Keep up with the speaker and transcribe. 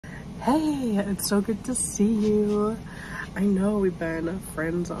Hey, it's so good to see you. I know we've been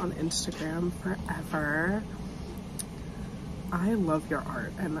friends on Instagram forever. I love your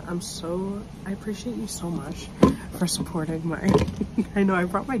art and I appreciate you so much for supporting my, I know I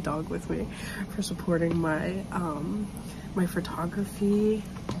brought my dog with me, for supporting my, my photography.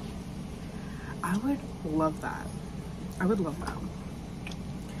 I would love that. I would love that.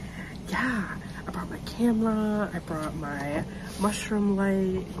 Yeah, I brought my camera, I brought my mushroom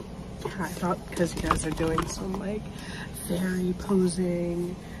light. Yeah, I thought because you guys are doing some like fairy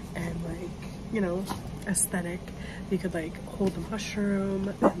posing and like, you know, aesthetic, you could like hold the mushroom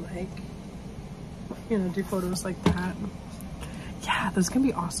and like, you know, do photos like that. Yeah, this is gonna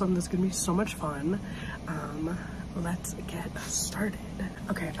be awesome. This is gonna be so much fun. Let's get started.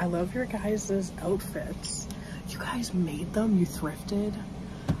 Okay, I love your guys' outfits. You guys made them, you thrifted.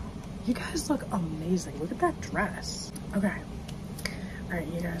 You guys look amazing. Look at that dress. Okay. All right,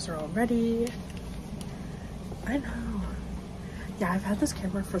 you guys are all ready. I know. Yeah, I've had this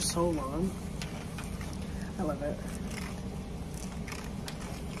camera for so long. I love it.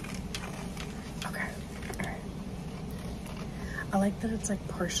 Okay, all right. I like that it's like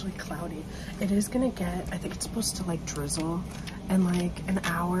partially cloudy. It is gonna get, I think it's supposed to like drizzle in like an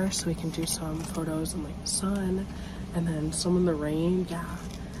hour so we can do some photos in like the sun and then some in the rain.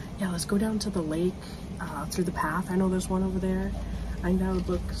 Yeah, let's go down to the lake through the path. I know there's one over there. I think that would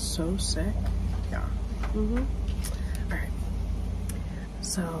look so sick. Yeah. All right.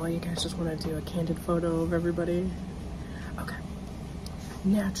 So you guys just want to do a candid photo of everybody? Okay.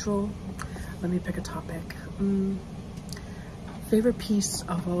 Natural. Let me pick a topic. Favorite piece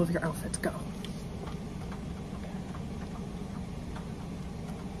of all of your outfits? Go.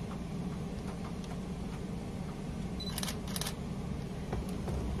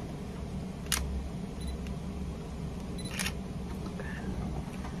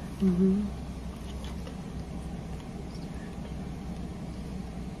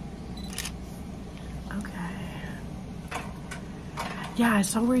 Okay. Yeah, I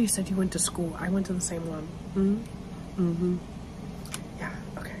saw where you said you went to school. I went to the same one. Yeah,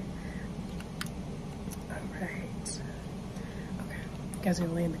 okay. All right. Okay. You guys are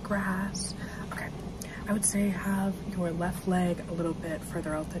gonna lay in the grass. Okay. I would say have your left leg a little bit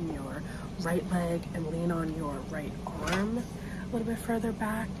further out than your right leg and lean on your right arm a little bit further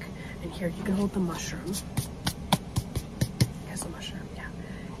back. And here, you can hold the mushroom. Here's the mushroom, yeah.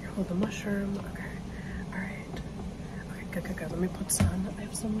 You hold the mushroom, okay. All right. Okay, good. Let me put some, I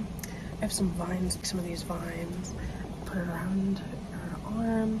have some vines, some of these vines. Put it around your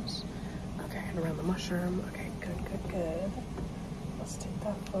arms. Okay, and around the mushroom. Okay, good. Let's take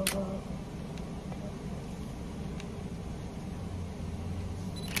that photo.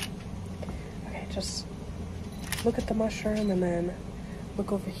 Okay, just look at the mushroom and then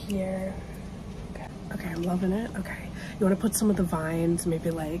look over here. Okay, I'm loving it. Okay, you want to put some of the vines,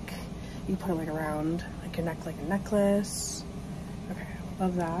 maybe like, you put it like around like your neck, like a necklace. Okay,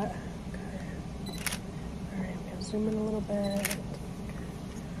 love that. Okay. All right, I'm gonna zoom in a little bit. Okay.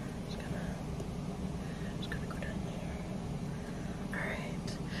 Just gonna go down there. All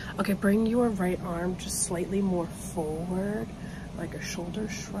right. Okay, bring your right arm just slightly more forward, like a shoulder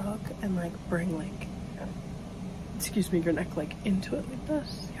shrug, and like bring like, excuse me, your neck like into it like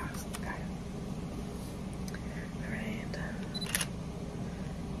this. Yeah, okay.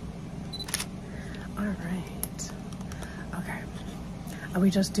 All right. Okay. Are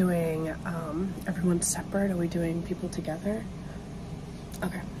we just doing everyone separate? Are we doing people together?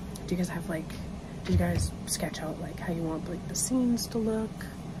 Okay. Do you guys have like, do you guys sketch out like how you want like the scenes to look?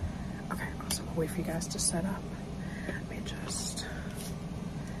 Okay, awesome. I'll wait for you guys to set up. Let me just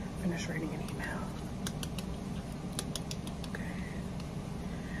finish writing an email.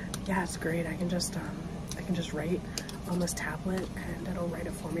 Yeah, it's great. I can just write on this tablet and it'll write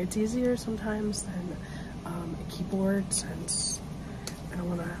it for me. It's easier sometimes than a keyboard, since I don't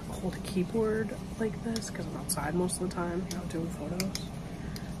want to hold a keyboard like this because I'm outside most of the time, you know, doing photos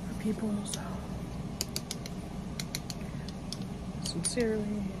for people. So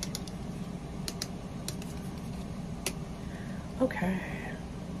sincerely. Okay.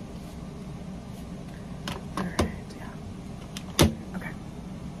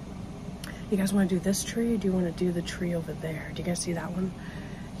 You guys want to do this tree, or do you want to do the tree over there? Do you guys see that one?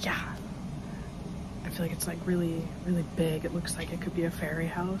 Yeah. I feel like it's like really, really big. It looks like it could be a fairy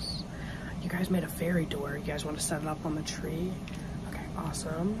house. You guys made a fairy door. You guys want to set it up on the tree? Okay,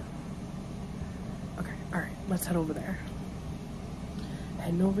 awesome. Okay, all right, let's head over there.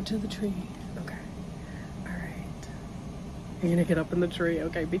 Heading over to the tree. Okay, all right. You're gonna get up in the tree.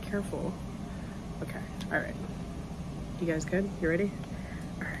 Okay, be careful. Okay, all right. You guys good? You ready?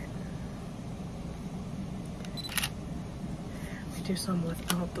 All right. do some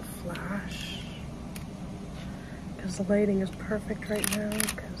without the flash, because the lighting is perfect right now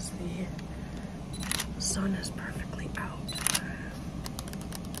because the sun is perfectly out.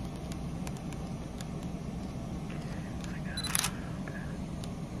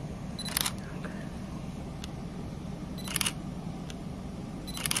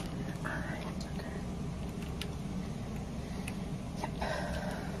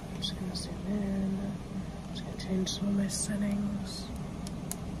 Change some of my settings.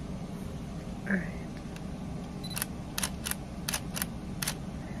 Alright.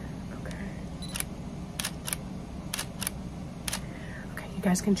 Okay. Okay, you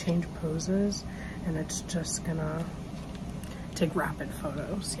guys can change poses and it's just gonna take rapid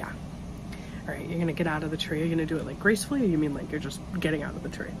photos. Yeah. Alright, you're gonna get out of the tree. You're gonna do it like gracefully, or you mean like you're just getting out of the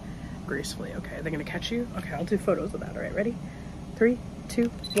tree? Gracefully, okay. They're gonna catch you? Okay, I'll do photos of that. Alright, ready? 3, 2,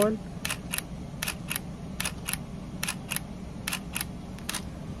 1.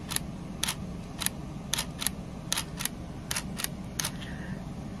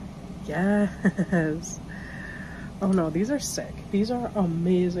 Yes. Oh no, these are sick. These are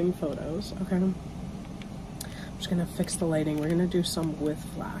amazing photos. Okay. I'm just gonna fix the lighting. We're gonna do some with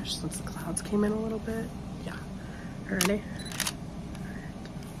flash since the clouds came in a little bit. Yeah. Ready?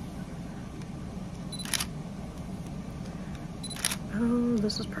 Oh,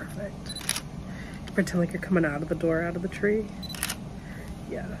 this is perfect. Pretend like you're coming out of the door, out of the tree.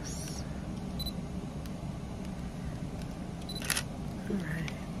 Yes. Alright.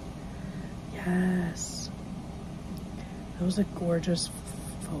 Yes. That was a gorgeous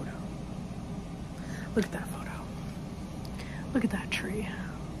photo. Look at that photo. Look at that tree.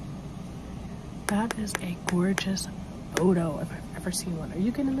 That is a gorgeous photo if I've ever seen one. Are you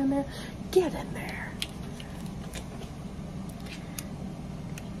getting in there? Get in there.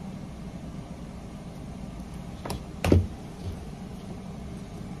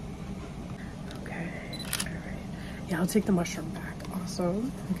 Okay. Alright. Yeah, I'll take the mushroom back.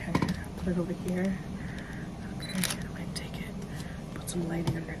 Awesome. Okay. Put it over here. Okay, I might take it, put some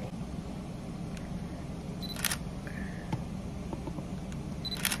lighting underneath. Okay.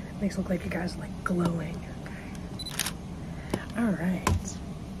 Makes it look like you guys are like glowing. Okay. Alright.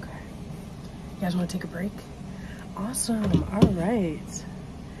 Okay. You guys want to take a break? Awesome. Alright.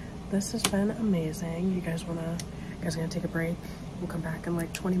 This has been amazing. You guys gonna take a break? We'll come back in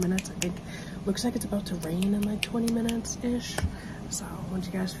like 20 minutes. I think looks like it's about to rain in like 20 minutes-ish. So once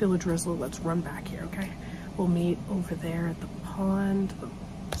you guys feel a drizzle, let's run back here, okay? We'll meet over there at the pond.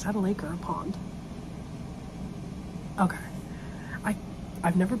 Is that a lake or a pond? Okay.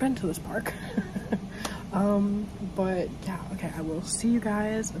 I've never been to this park. But yeah, okay, I will see you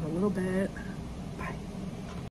guys in a little bit.